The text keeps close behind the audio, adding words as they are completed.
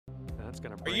That's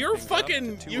gonna bring You're things up to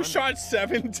fucking. 200. You shot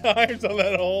 7 times on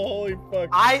that hole. Holy fuck.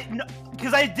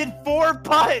 Because I did 4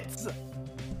 putts.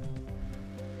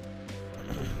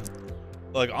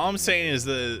 Look, all I'm saying is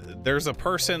that there's a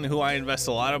person who I invest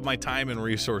a lot of my time and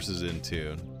resources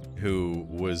into who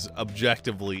was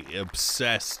objectively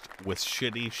obsessed with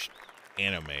shitty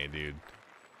anime, dude.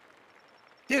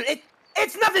 Dude,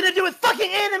 it's nothing to do with fucking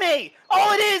anime.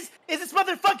 All it is this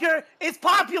motherfucker is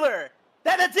popular.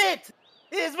 That's it.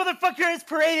 This motherfucker is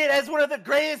paraded as one of the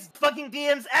greatest fucking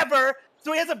DMs ever.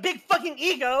 So he has a big fucking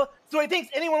ego. So he thinks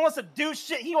anyone wants to do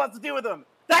shit he wants to do with him.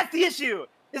 That's the issue.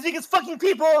 Is because fucking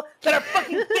people that are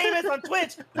fucking famous on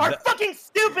Twitch are fucking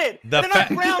stupid. They're not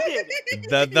grounded.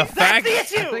 The fact.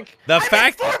 That's the issue. The I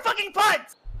fact. made 4 fucking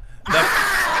putts. The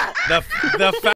fact.